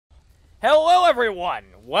Hello, everyone!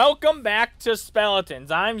 Welcome back to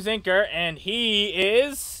Speletons. I'm Zinker, and he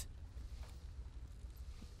is...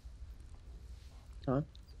 Huh?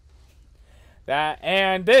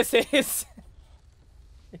 And this is...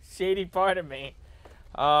 Shady part of me.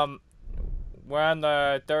 We're on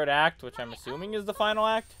the third act, which I'm assuming is the final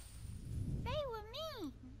act. They were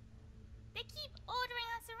mean. They keep ordering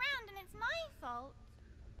us around, and it's my fault.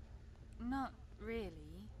 Not really.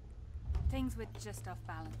 Things were just off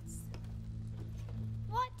balance.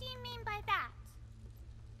 What do you mean by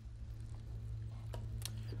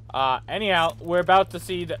that? Anyhow, we're about to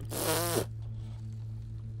see the...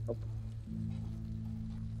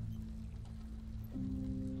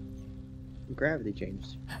 Gravity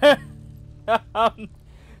changed.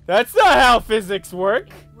 That's not how physics work.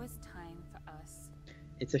 It was time for us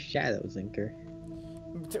It's a shadow, Zinker.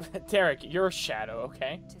 Tarek, you're a shadow,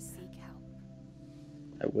 okay? to seek help.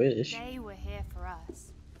 I wish. They were here for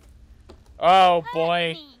us. Oh, Hurt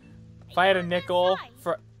boy. me. If I had a You're on their nickel side.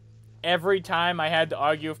 for every time I had to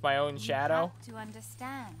argue with my own shadow... You have to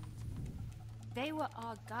understand. They were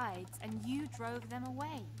our guides, and you drove them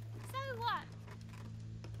away. So what?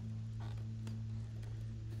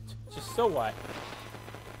 Just so what?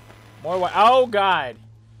 More what? Oh, God.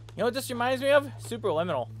 You know what this reminds me of?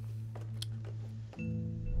 Superliminal.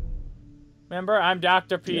 Remember, I'm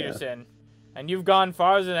Dr. Peterson. And you've gone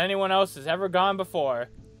farther than anyone else has ever gone before.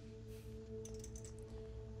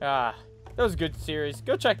 That was a good series.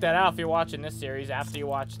 Go check that out if you're watching this series after you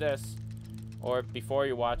watch this. Or before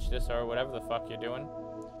you watch this, or whatever the fuck you're doing.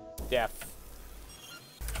 Def.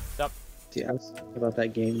 Stop. See, I was thinking about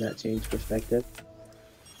that game that changed perspective.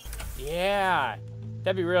 Yeah.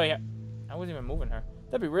 That'd be really... I wasn't even moving her.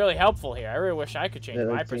 That'd be really helpful here. I really wish I could change Yeah,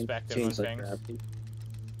 my like, perspective on change, like, things. gravity.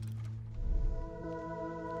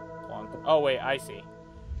 Plunk. Oh, wait, I see.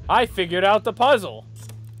 I figured out the puzzle.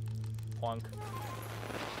 Plunk.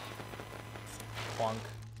 Plunk.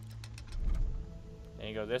 Then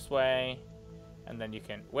you go this way. And then you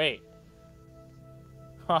can... Wait.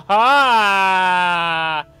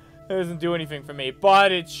 Ha-ha! That doesn't do anything for me.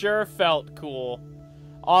 But it sure felt cool.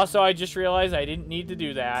 Also, I just realized I didn't need to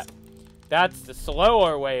do that. That's the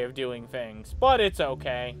slower way of doing things. But it's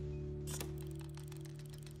okay.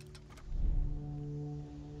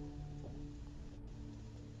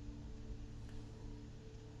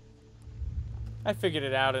 I figured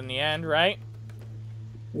it out in the end, right?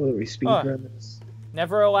 Will we speedrun this?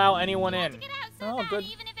 Never allow anyone in. Get out so Oh, bad, good.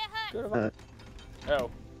 even if it hurts. Good about... Oh.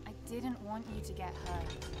 I didn't want you to get hurt.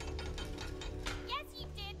 Yes, you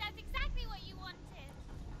did. That's exactly what you wanted.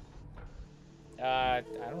 I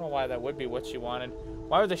don't know why that would be what she wanted.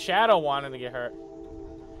 Why would the shadow wanting to get hurt?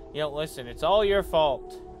 You know, listen, it's all your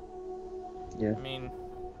fault. Yeah. I mean,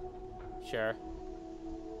 sure.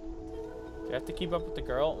 Do you have to keep up with the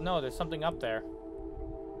girl? No, there's something up there.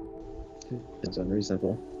 It's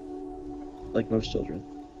unreasonable. Like most children.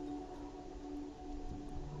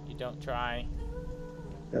 You don't try.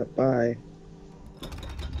 Yeah, bye.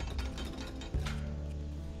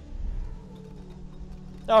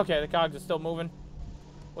 Okay, the cogs are still moving.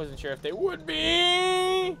 Wasn't sure if they would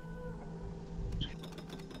be.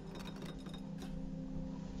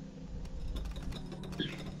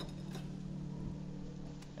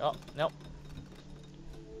 Oh, nope.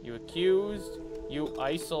 You accused. You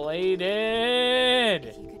isolated.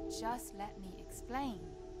 If you could just let me explain.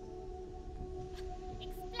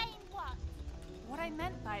 Explain what? What I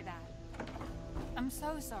meant by that. I'm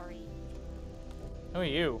so sorry. Who are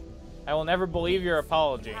you? I will never believe your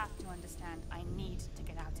apology. You have to understand, I need to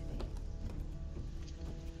get out of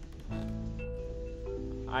here.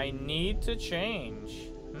 I need to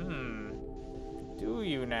change. Do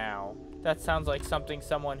you now? That sounds like something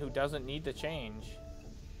someone who doesn't need to change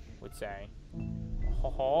would say.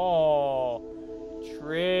 Oh,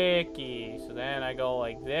 tricky. So then I go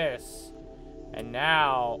like this. And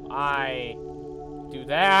now I do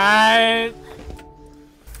that.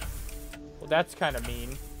 Well, that's kind of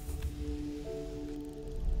mean.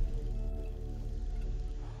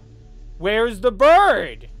 Where's the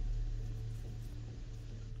bird?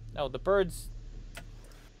 No, the bird's...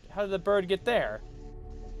 How did the bird get there?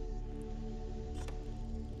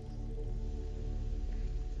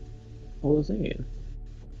 What was it?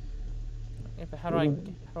 Yeah, but how do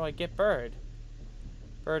I get bird?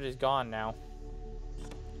 Bird is gone now.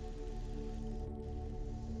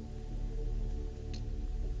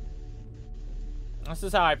 This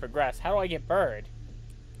is how I progress. How do I get bird?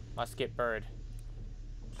 Must get bird.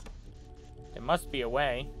 There must be a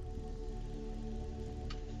way.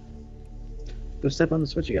 Go step on the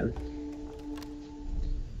switch again.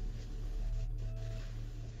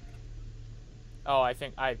 Oh, I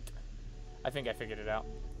think I... I think I figured it out.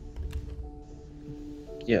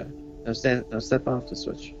 Yeah. Now step off the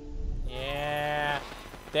switch. Yeah.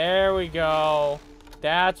 There we go.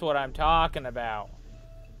 That's what I'm talking about.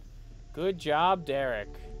 Good job, Derek.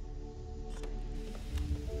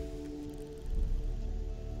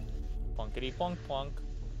 Plunkety plunk plunk.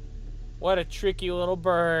 What a tricky little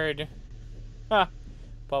bird. Huh.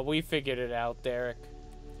 But we figured it out, Derek.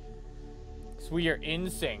 So we are in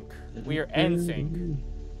sync. We are in sync.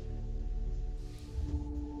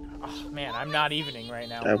 Oh, man, I'm not evening right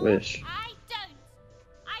now. I wish. I don't.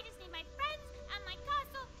 I just need my friends and my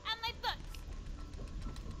castle and my books.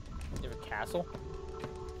 You have a castle?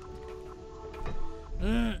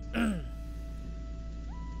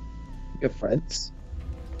 You have friends?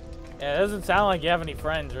 Yeah, it doesn't sound like you have any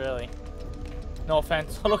friends, really. No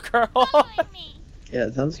offense, little girl. Following me. Yeah,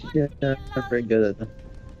 it sounds like you're not very good at them.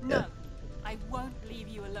 No, Yeah. I won't leave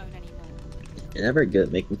you alone anymore. You're not very good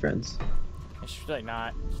at making friends. She's really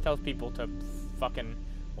not. She tells people to fucking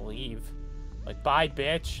leave. Like, bye,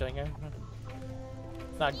 bitch. Like,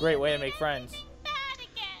 it's not a great way to make friends. Bad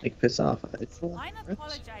again. Like, piss off. It's a lot I'm of friends.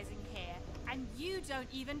 apologizing here, and you don't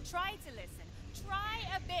even try to listen. Try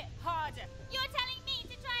a bit harder. You're telling me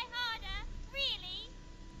to try harder? Really?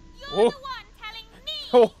 You're Oh. the one telling me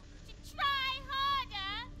Oh. to try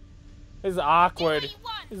harder? This is awkward. Do what you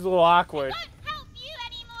want. This is a little awkward. I won't help you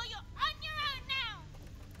anymore. You're on your own now.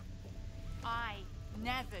 I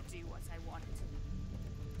never do what I want.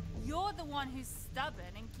 You're the one who's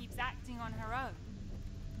stubborn and keeps acting on her own.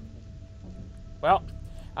 Well,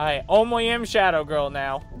 I only am Shadow Girl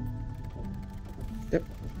now. Yep.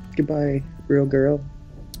 Goodbye, real girl.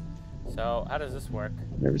 So, how does this work?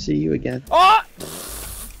 Never see you again. Oh!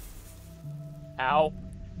 Ow.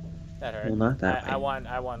 That hurt. Well, not that I way.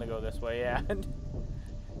 I want to go this way, yeah.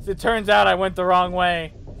 As it turns out, I went the wrong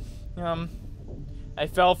way. I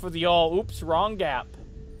fell for the old, oops, wrong gap.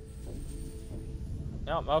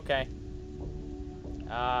 Nope, okay.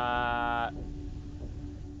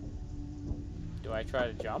 Do I try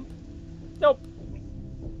to jump? Nope.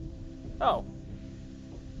 Oh.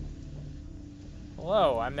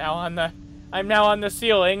 Hello, I'm now on the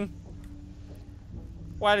ceiling.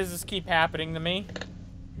 Why does this keep happening to me?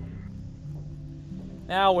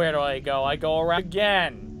 Now where do I go? I go around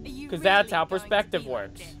again. Because that's how perspective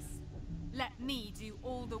works. Let me do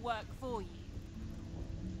all the work for you.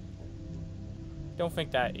 Don't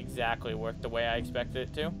think that exactly worked the way I expected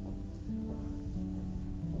it to.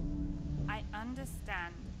 I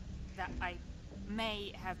understand that I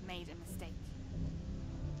may have made a mistake.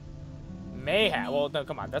 May have. Well, no,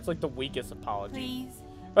 come on. That's like the weakest apology.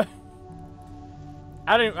 Please.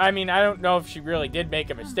 I don't know if she really did make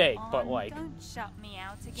a mistake, but like, Don't shut me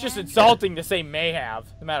out again. it's just insulting to say may have,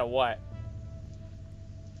 no matter what.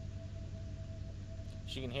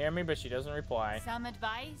 She can hear me, but she doesn't reply. Some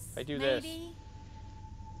advice? I do this. maybe?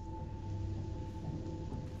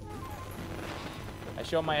 I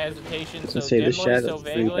show my hesitation so So say the dimly, so shadow's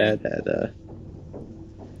pretty vaguely. bad at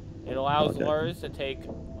It allows Okay. lures to take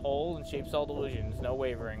hold and shapes all delusions, no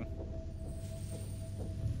wavering.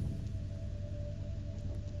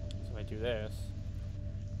 So if I do this.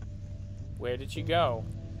 Where did she go?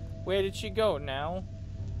 Where did she go now?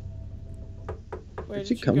 Where Where'd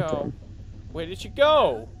did she come go? from? Where did she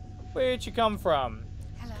go? Where did she come from?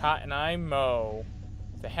 Hello. Cotton Eye Moe.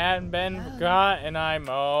 If it hadn't been for Hello. Cotton Eye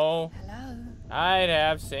Moe, Hello. I'd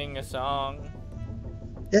have sing a song.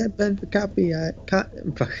 Yeah, Ben for copy. If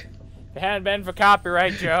it hadn't been for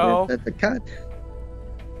copyright, Joe,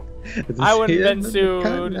 I wouldn't have been sued.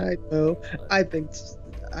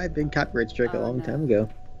 I've been copyright struck a Oh, long no. time ago.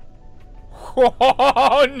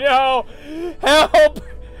 Oh no! Help!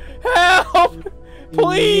 Help!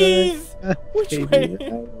 Please! Which Baby,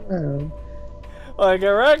 way? around. Like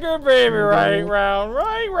a record, baby, right round,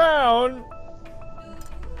 right round.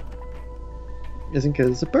 Isn't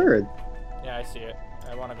because it's a bird. Yeah, I see it.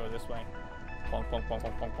 I want to go this way. Plonk, plonk, plonk,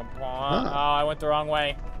 plonk, plonk, plonk, plonk. Ah. Oh, I went the wrong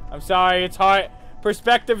way. I'm sorry, it's hard.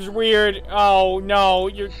 Perspective's weird. Oh no,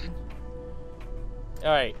 you're. All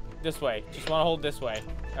right, this way. Just want to hold this way.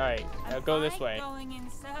 All right, now Am go this I way. Going in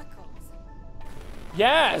circles.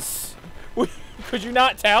 Yes. Could you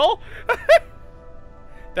not tell?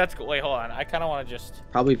 That's cool. Wait, hold on. I kind of want to just.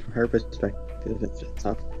 Probably from her perspective, it's just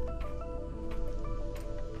tough.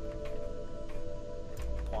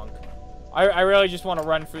 Plunk. I really just want to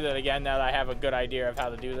run through that again now that I have a good idea of how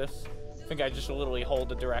to do this. I think I just literally hold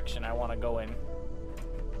the direction I want to go in.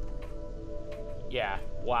 Yeah.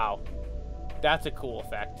 Wow. That's a cool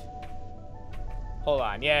effect. Hold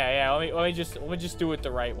on. Yeah. Let me just do it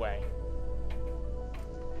the right way.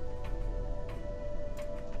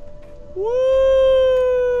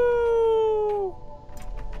 Woo!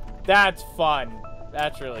 That's fun.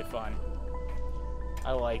 That's really fun.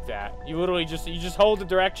 I like that. You literally just hold the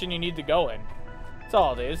direction you need to go in. That's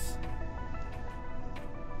all it is.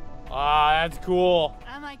 Ah, that's cool.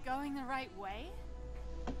 Am I going the right way?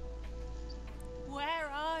 Where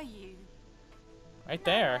are you? Right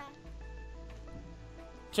there.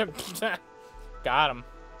 Got him.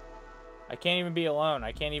 I can't even be alone.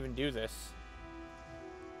 I can't even do this.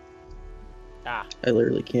 Ah. I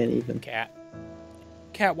literally can't even. Cat.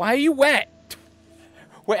 Cat, why are you wet?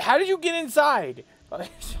 Wait, how did you get inside?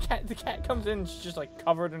 The cat comes in and she's just like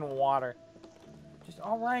covered in water. Just,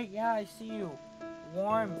 alright, yeah, I see you.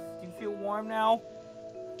 Warm. Do you feel warm now?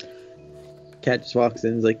 Cat just walks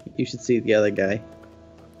in and is like, you should see the other guy.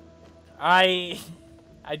 I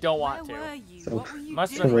don't want Where to. were you? So- What were you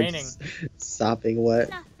Must have been doing? raining. Sopping wet.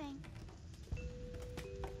 Nothing.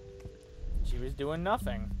 She was doing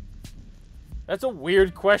nothing. That's a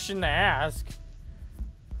weird question to ask.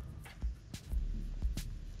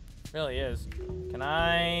 Really is. Can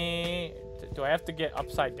I... Do I have to get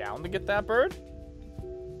upside down to get that bird?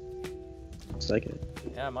 Looks like it.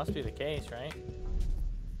 Yeah, it must be the case, right?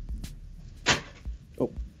 Oh.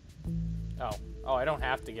 Oh. Oh, I don't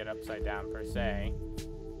have to get upside down per se.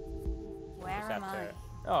 Where Just am have I? to...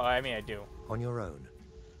 Oh, I mean, I do. On your own.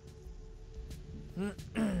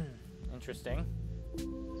 Interesting.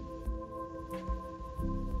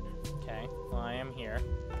 Okay, well, I am here.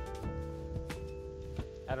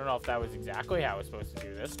 I don't know if that was exactly how I was supposed to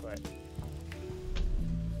do this, but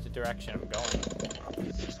it's the direction I'm going.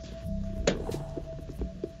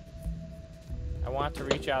 I want to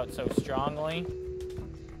reach out so strongly.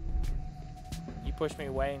 You push me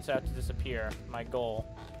away and so I have to disappear. My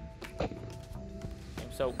goal.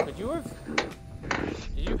 So, could you have...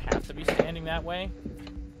 Did you have to be standing that way?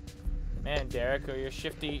 Man, Derek, or you're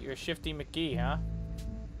shifty McGee, huh?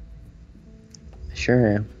 Sure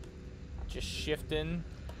am. Just shifting.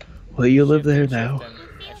 Well, you live there shifting, now. shifting.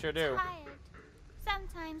 I feel I sure do. tired.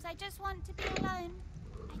 Sometimes I just want to be alone.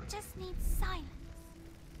 I just need silence.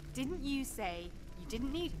 Didn't you say you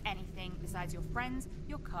didn't need anything besides your friends,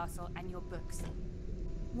 your castle, and your books?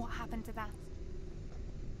 What happened to that?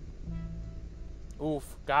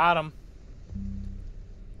 Oof, got him.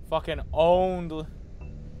 Fucking owned.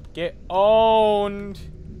 Get owned.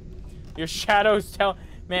 Your shadow's tell.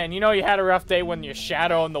 Man, you know you had a rough day when your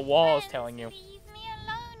shadow on the wall is Friends telling you. leave me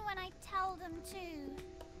alone when I tell them to.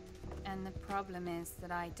 And the problem is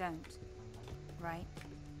that I don't. Right?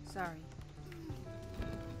 Sorry.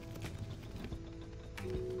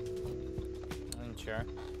 I'm sure.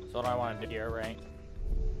 That's what I wanted to hear, right?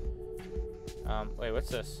 Wait, what's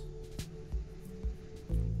this?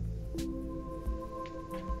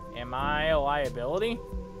 Am I a liability?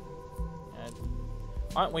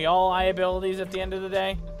 Aren't we all liabilities at the end of the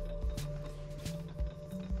day?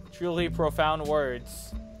 Truly profound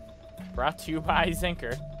words. Brought to you by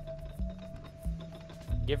Zinker.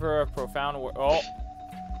 Give her a profound word. Oh!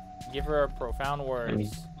 Give her a profound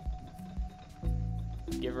words.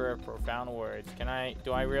 Give her a profound words. Can I...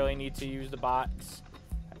 Do I really need to use the box?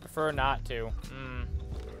 I prefer not to.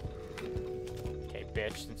 Okay,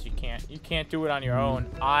 bitch. Since you can't do it on your own,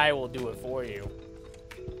 I will do it for you.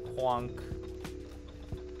 Clunk.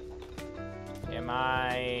 Am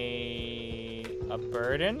I a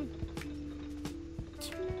burden?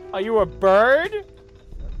 Are you a bird?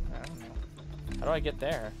 I don't know. How do I get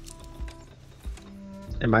there?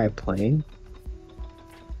 Am I a plane?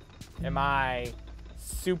 Am I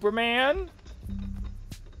Superman?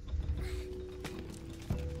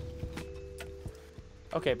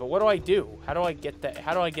 Okay, but what do I do? How do I get that?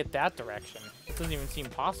 How do I get that direction? It doesn't even seem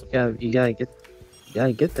possible. Yeah, you gotta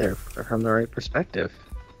get there from the right perspective.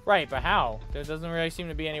 Right, but how? There doesn't really seem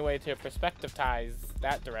to be any way to perspectivize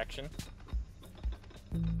that direction.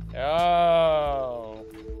 Oh.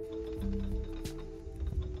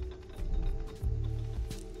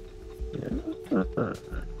 Okay.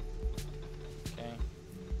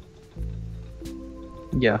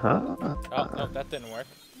 Yeah. Huh? Oh, no, that didn't work.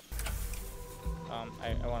 I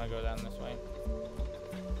want to go down this way.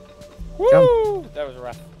 Woo! That was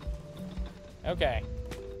rough. Okay.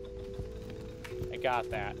 I got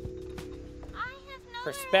that. I have no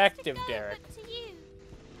Perspective, to go Derek. but to you.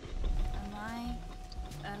 Am I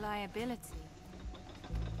a liability?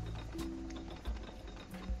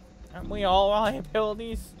 Aren't we all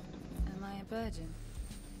liabilities? Am I a burden?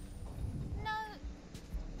 No,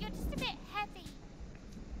 you're just a bit heavy.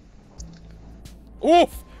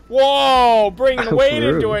 Oof! Whoa! Bringing the weight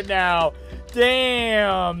into Rude. it now.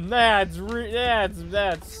 Damn! That's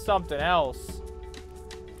something else.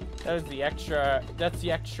 That was the extra. That's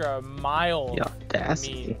the extra mild. The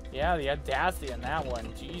audacity. mean. Yeah, the audacity on that one.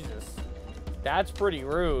 Jesus, that's pretty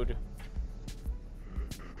rude.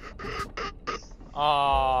 Oh,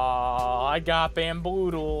 I got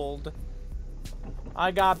bamboodled.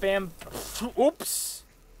 I got Oops.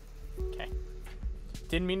 Okay.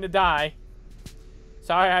 Didn't mean to die.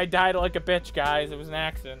 Sorry, I died like a bitch, guys. It was an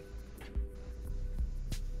accident.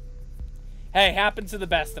 Hey, happens to the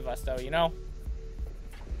best of us, though, you know?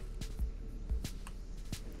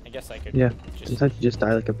 I guess I could. Yeah. Sometimes you just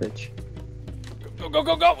die like a bitch. Go, go,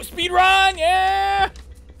 go, go! Speed run! Yeah!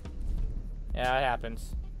 Yeah, it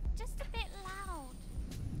happens. Just a bit loud.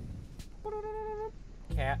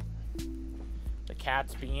 Cat. The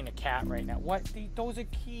cat's being a cat right now. What? Those are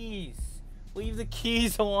keys. Leave the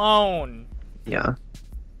keys alone. Yeah.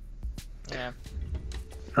 Yeah.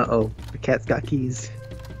 Uh-oh. The cat's got keys.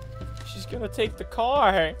 She's gonna take the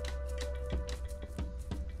car.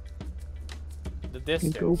 The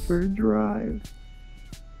distance. Go for a drive.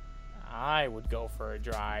 I would go for a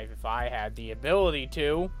drive if I had the ability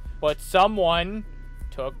to, but someone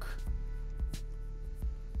took.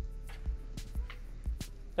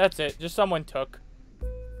 That's it. Just someone took.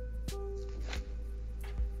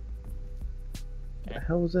 What the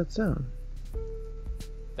hell was that sound?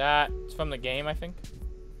 That's from the game, I think.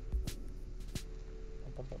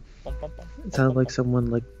 It sounded like someone,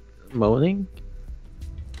 like, moaning?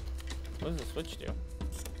 What does the switch do?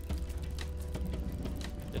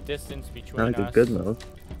 The distance between Not like us. a good mode.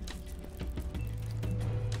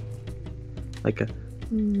 Like a...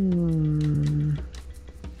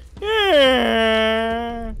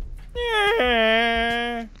 Yeah.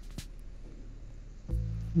 Yeah.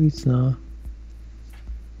 It's not.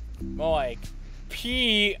 More like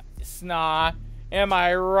pee sna. Am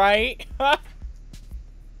I right? I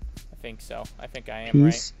think so. I think I am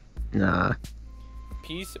Peace? right. Nah.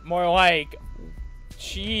 Peace? More like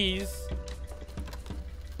cheese.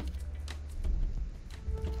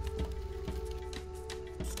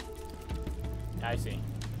 I see.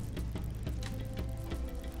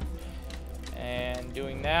 And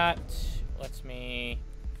doing that lets me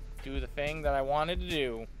do the thing that I wanted to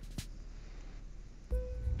do.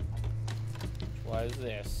 Which was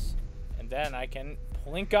this. And then I can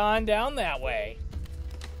plink on down that way.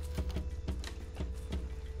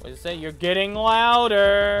 What does it say? You're getting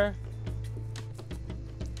louder.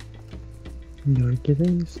 You're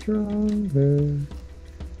getting stronger.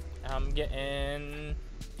 I'm getting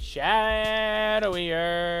shadowier.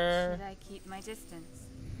 Should I keep my distance?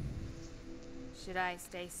 Should I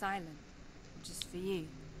stay silent? Just for you?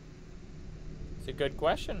 It's a good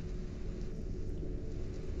question.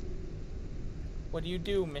 What do you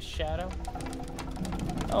do, Miss Shadow?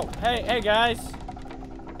 Oh, hey guys.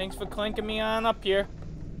 Thanks for clinking me on up here.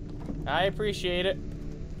 I appreciate it.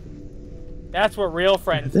 That's what real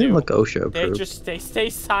friends They do. didn't look OSHA They approved. just stay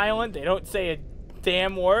silent. They don't say a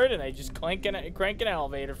damn word, and they just crank an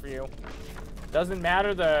elevator for you. Doesn't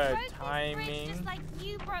matter the Broke this bridge timing. just like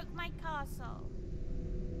you broke my castle.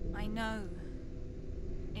 I know.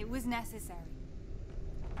 It was necessary.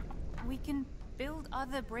 We can build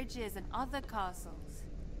other bridges and other castles.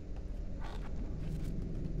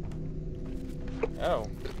 Oh.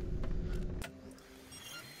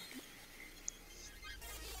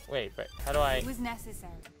 Wait, but how do I... It was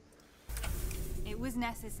necessary. It was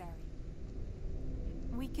necessary.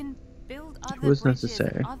 We can build other was bridges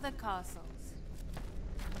necessary? and other castles.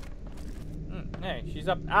 Hey, she's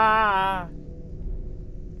up. Ah!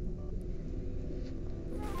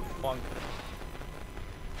 Plunk.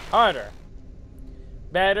 Harder.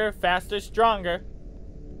 Better, faster, stronger.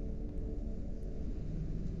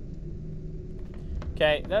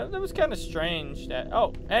 Okay, that was kind of strange. That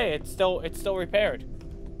oh, hey, it's still repaired.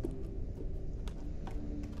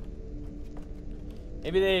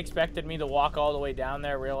 Maybe they expected me to walk all the way down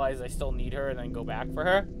there, realize I still need her, and then go back for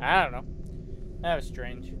her. I don't know. That was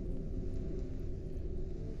strange.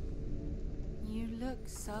 You look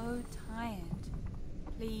so tired.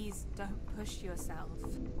 Please don't push yourself.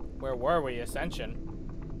 Where were we? Ascension.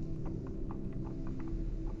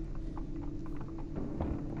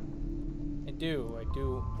 I do.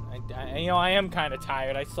 You know, I am kind of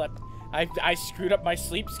tired. I screwed up my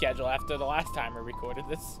sleep schedule after the last time I recorded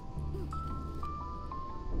this.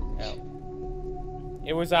 Oh.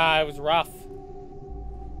 It was rough.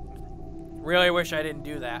 Really wish I didn't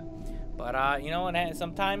do that. But, you know what?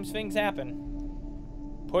 Sometimes things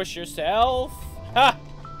happen. Push yourself. Ha!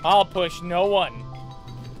 I'll push no one.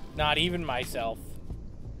 Not even myself.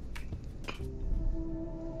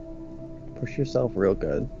 Push yourself real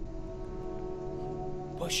good.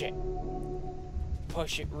 Push it.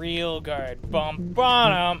 Push it real good. Bum,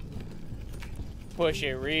 bum, Push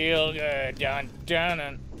it real good. Dun, dun,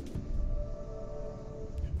 dun.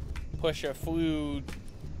 Push a flute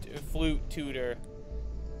tutor.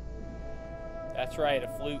 That's right, a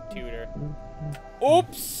flute tutor.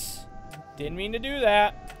 Oops! Didn't mean to do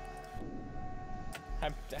that.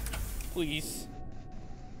 Please.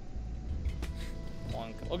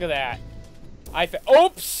 Look at that.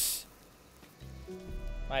 Oops!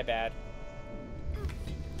 My bad.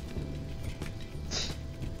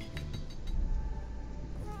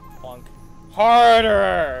 Plunk.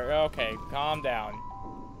 Harder! Okay, calm down.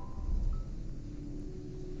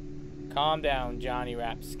 Calm down, Johnny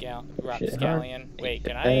Rapscallion. Wait,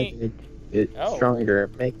 can I... It's Oh. stronger.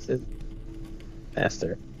 It makes it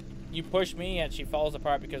faster. You push me and she falls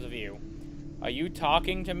apart because of you. Are you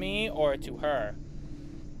talking to me or to her?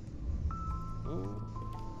 Ooh.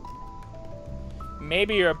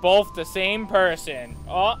 Maybe you're both the same person.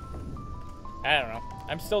 Oh! I don't know.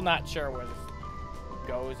 I'm still not sure where this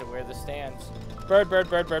goes or where this stands. Bird, bird,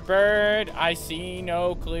 bird, bird, bird. I see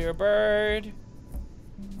no clear bird.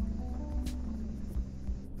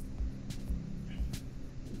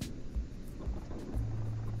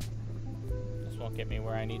 This won't get me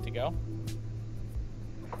where I need to go.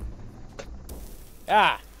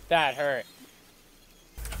 Ah! That hurt.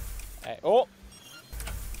 Oh!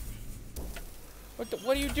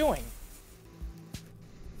 What are you doing?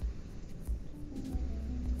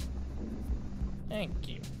 Thank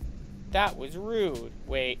you. That was rude.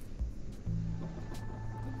 Wait.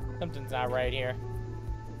 Something's not right here.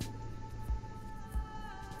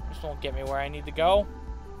 This won't get me where I need to go.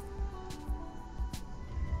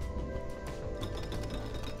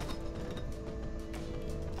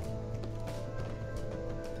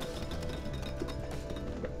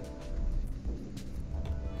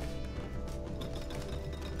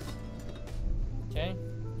 Okay.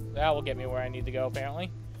 That will get me where I need to go,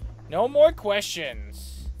 apparently. No more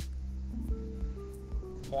questions.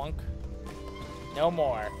 Plunk. No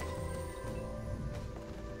more.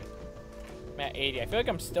 I'm at 80. I feel like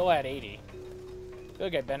I'm still at 80. I feel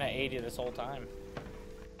like I've been at 80 this whole time.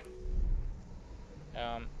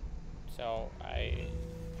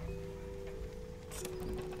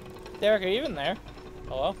 Derek, are you even there?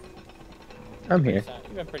 Hello? I'm here.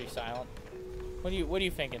 You've been pretty silent. What are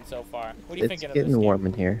you thinking so far? What are you thinking of It's this getting game? warm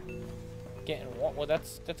in here. Getting warm? Well,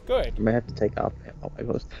 that's good. I might have to take off all my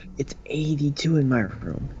clothes. It's 82 in my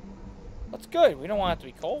room. That's good. We don't want it to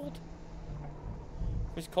be cold.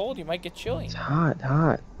 If it's cold, you might get chilly. It's hot,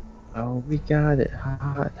 hot. Oh, we got it.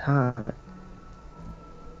 Hot, hot.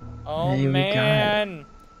 Oh Hey, man,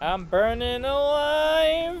 I'm burning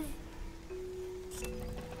alive.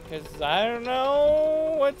 Cause I don't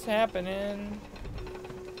know what's happening,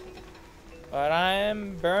 but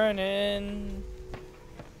I'm burning.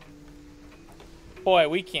 Boy,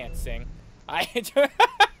 we can't sing.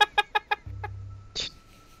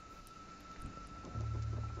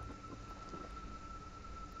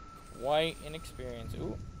 White inexperience.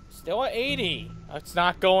 Ooh, still at 80. It's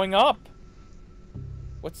not going up.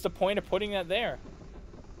 What's the point of putting that there?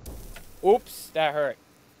 Oops, that hurt.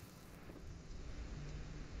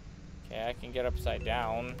 Okay, I can get upside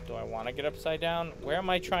down. Do I want to get upside down? Where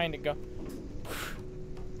am I trying to go?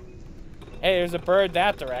 Hey, there's a bird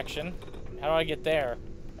that direction. How do I get there?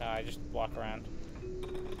 I just walk around.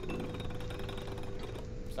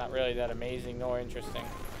 It's not really that amazing nor interesting.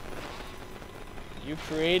 You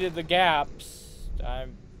created the gaps.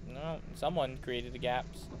 No, someone created the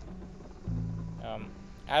gaps.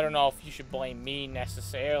 I don't know if you should blame me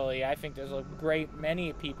necessarily. I think there's a great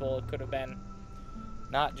many people it could have been.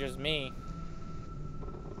 Not just me.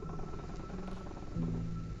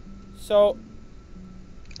 So.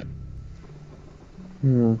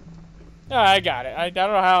 I got it. I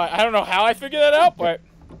don't know how I figured that out, but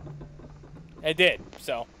I did.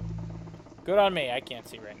 So good on me. I can't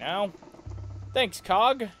see right now. Thanks,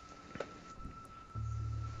 Cog.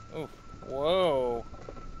 Ooh. Whoa.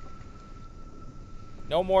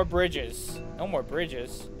 No more bridges. No more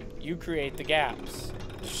bridges. You create the gaps.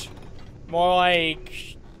 More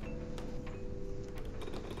like...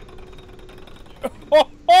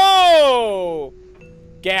 Oh!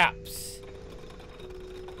 Gaps.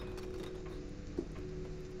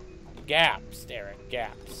 Gaps, Derek.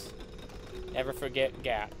 Gaps. Never forget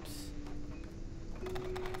gaps.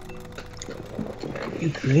 You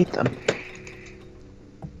create them.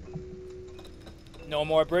 No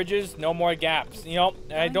more bridges, no more gaps. You know,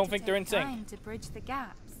 I don't think they're in sync. Time to bridge the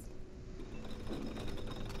gaps.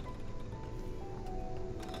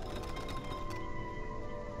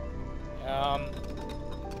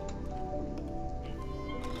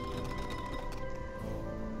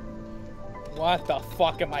 What the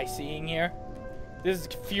fuck am I seeing here? This is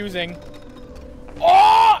confusing.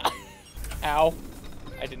 Oh! Ow.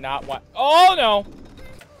 I did not want... Oh, no!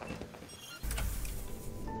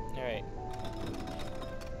 Alright.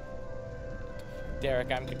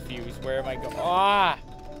 Derek, I'm confused. Where am I going? Ah!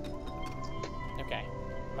 Okay.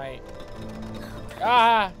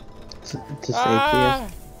 Ah! To Ah!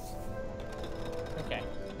 Okay.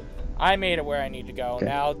 I made it where I need to go. Okay.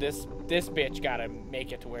 Now this bitch gotta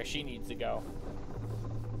make it to where she needs to go.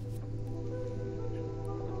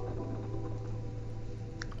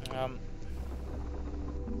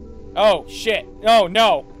 Oh, shit. Oh,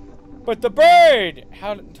 no. But the bird!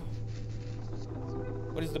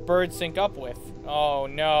 What does the bird sync up with? Oh,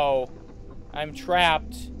 no. I'm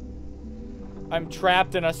trapped. I'm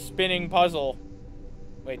trapped in a spinning puzzle.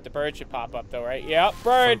 Wait, the bird should pop up, though, right? Yep,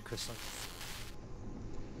 bird!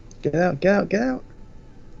 Get out, get out, get out.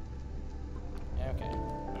 Okay.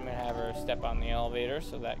 I'm gonna have her step on the elevator,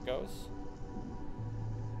 so that goes.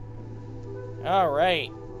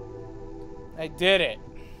 Alright. I did it.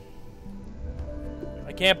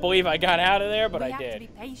 I can't believe I got out of there, but I did. We have to be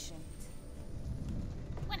patient.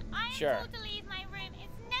 When I'm Sure. told to leave my room,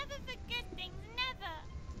 it's never for good things, never.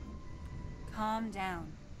 Calm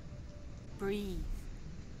down. Breathe.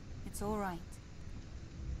 It's all right.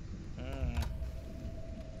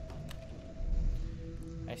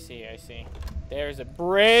 I see, I see. There's a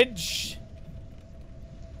bridge.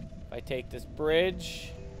 If I take this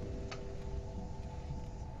bridge.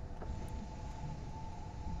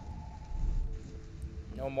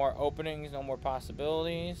 No more openings, no more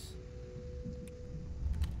possibilities.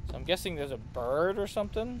 So I'm guessing there's a bird or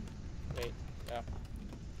something. Wait, yeah.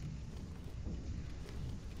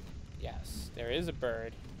 Yes, there is a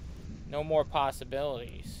bird. No more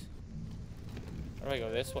possibilities. How do I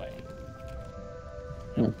go this way?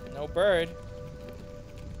 No bird.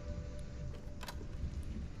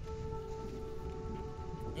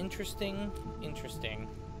 Interesting, interesting.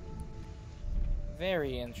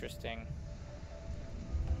 Very interesting.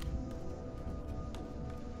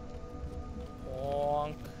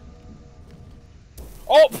 Bonk.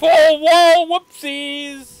 Oh, whoa,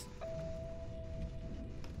 whoopsies!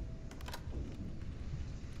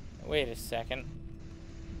 Wait a second.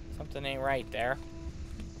 Something ain't right there.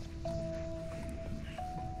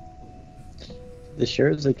 This sure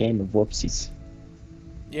is a game of whoopsies.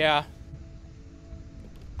 Yeah.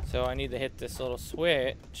 So I need to hit this little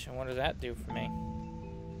switch. And what does that do for me?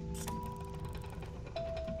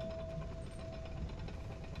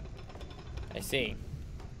 I see.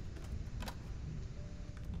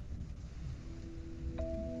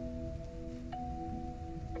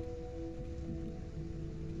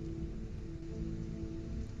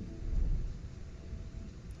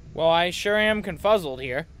 Well, I sure am confuzzled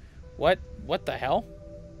here. What the hell?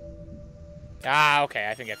 Ah, okay,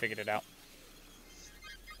 I think I figured it out.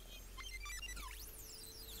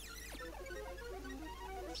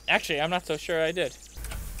 Actually, I'm not so sure I did.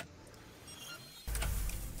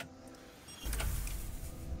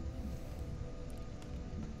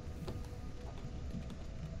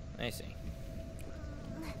 I see.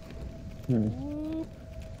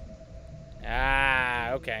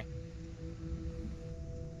 Ah, okay.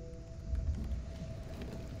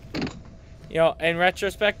 You know, in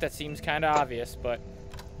retrospect, that seems kind of obvious, but...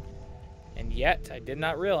 And yet, I did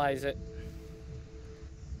not realize it.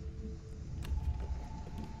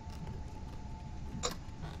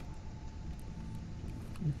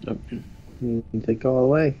 Take all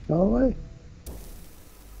away, all away.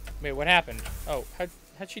 Wait, what happened? Oh,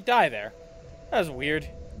 how'd she die there? That was weird.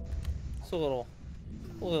 It's a little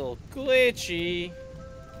glitchy.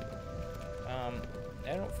 I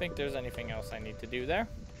don't think there's anything else I need to do there.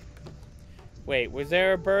 Wait, was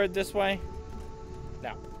there a bird this way?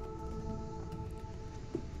 No.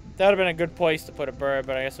 That would have been a good place to put a bird,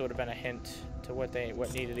 but I guess it would have been a hint to what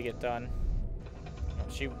needed to get done.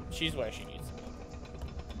 She's where she needs to be.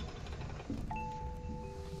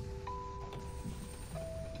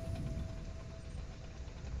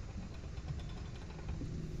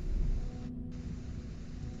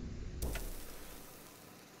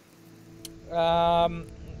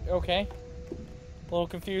 Okay. A little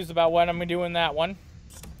confused about what I'm gonna do in that one.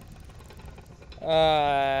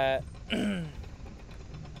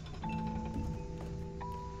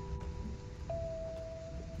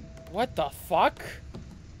 What the fuck?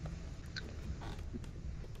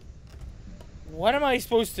 What am I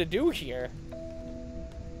supposed to do here?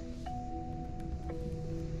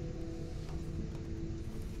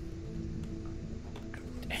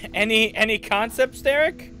 Any concepts,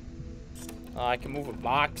 Derek? Oh, I can move a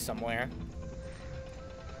box somewhere.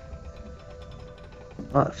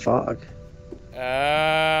 Oh, fog. Oh,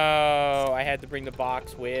 I had to bring the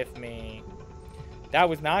box with me. That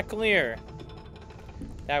was not clear.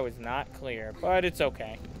 That was not clear, but it's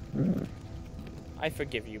okay. I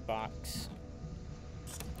forgive you, box.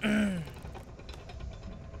 I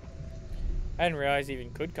didn't realize he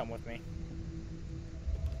even could come with me.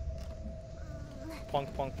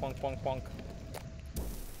 Plunk, plunk, plunk, plunk, plunk.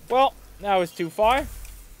 Well, that was too far.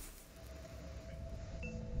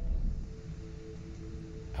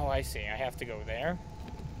 Oh, I see. I have to go there.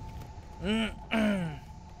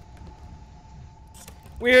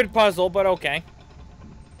 Weird puzzle, but okay.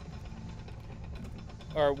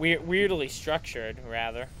 Or weirdly structured,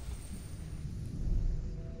 rather.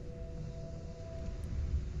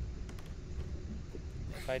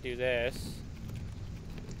 If I do this...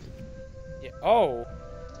 Yeah. Oh!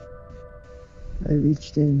 I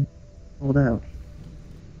reached in, pulled out.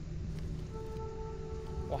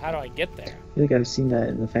 Well, how do I get there? I feel like I've seen that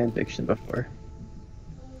in the fan fiction before.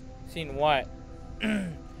 Seen what?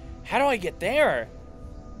 How do I get there?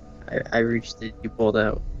 I reached it, you pulled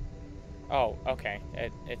out. Oh, okay.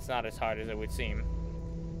 It's not as hard as it would seem.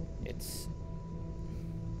 It's...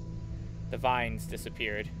 The vines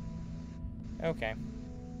disappeared. Okay.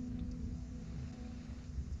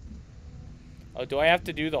 Oh, do I have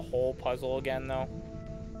to do the whole puzzle again, though?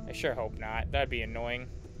 I sure hope not. That'd be annoying.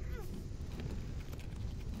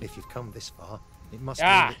 If you've come this far, it must mean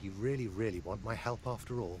that you really, really want my help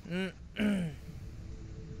after all.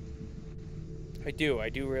 I do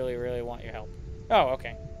really, really want your help. Oh,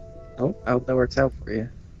 okay. Oh, I hope that works out for you.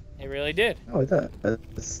 It really did. Oh, it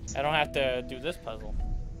does. I don't have to do this puzzle.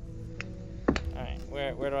 Alright,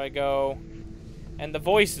 where do I go? And the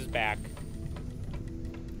voice is back.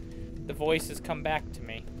 The voice has come back to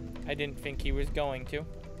me. I didn't think he was going to.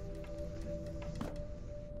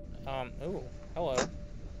 Ooh, hello.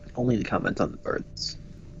 Only the comment on the birds.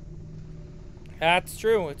 That's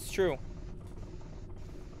true, it's true.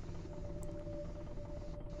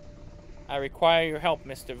 I require your help,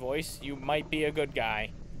 Mr. Voice. You might be a good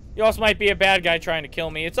guy. You also might be a bad guy trying to kill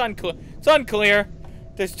me. It's unclear.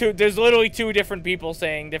 There's literally two different people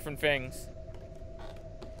saying different things.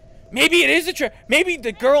 Maybe it is a trick. Maybe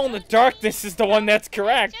the girl in the darkness is the one that's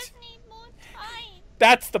correct. Just need more time.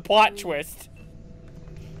 That's the plot twist.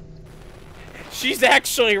 She's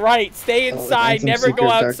actually right. Stay inside. Never go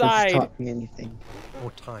outside. Taught me anything.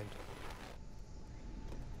 More time.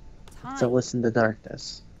 So listen to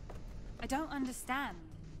darkness. I don't understand.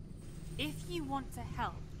 If you want to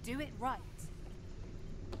help, do it right.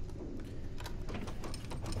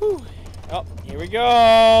 Whew. Oh, here we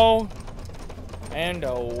go. And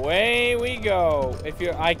away we go.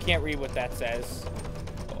 I can't read what that says.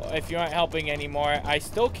 If you aren't helping anymore, I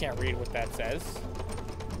still can't read what that says.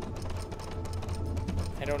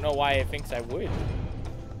 I don't know why it thinks I would.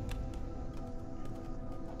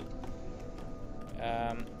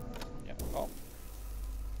 Yeah. Oh.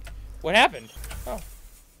 What happened? Oh.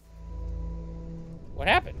 What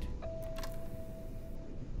happened?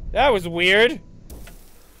 That was weird.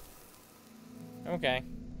 Okay.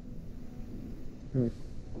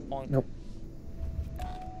 Bonk. Nope.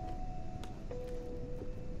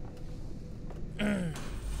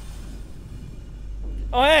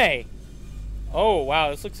 Oh, hey! Oh, wow,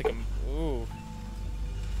 this looks like a... Ooh.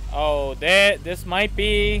 Oh, this might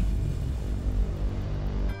be...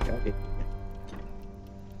 Okay.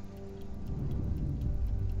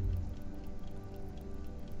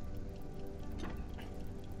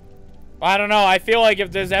 I don't know. I feel like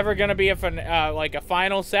if there's ever gonna be a like a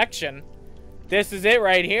final section, this is it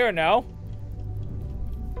right here. No?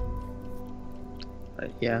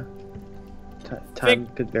 Yeah. Time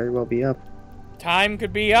could very well be up. Time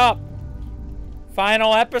could be up.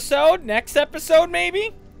 Final episode? Next episode,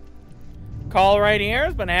 maybe? Call right here.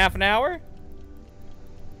 It's been half an hour.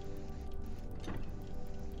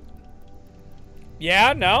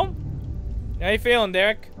 Yeah? No? How you feeling,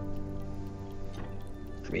 Derek?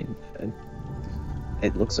 I mean,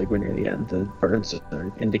 it looks like we're near the end. The birds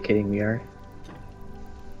are indicating we are.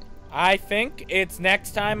 I think it's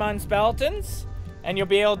next time on Speletons, and you'll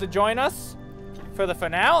be able to join us for the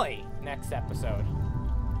finale next episode.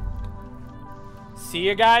 See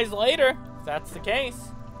you guys later, if that's the case.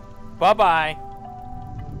 Bye-bye.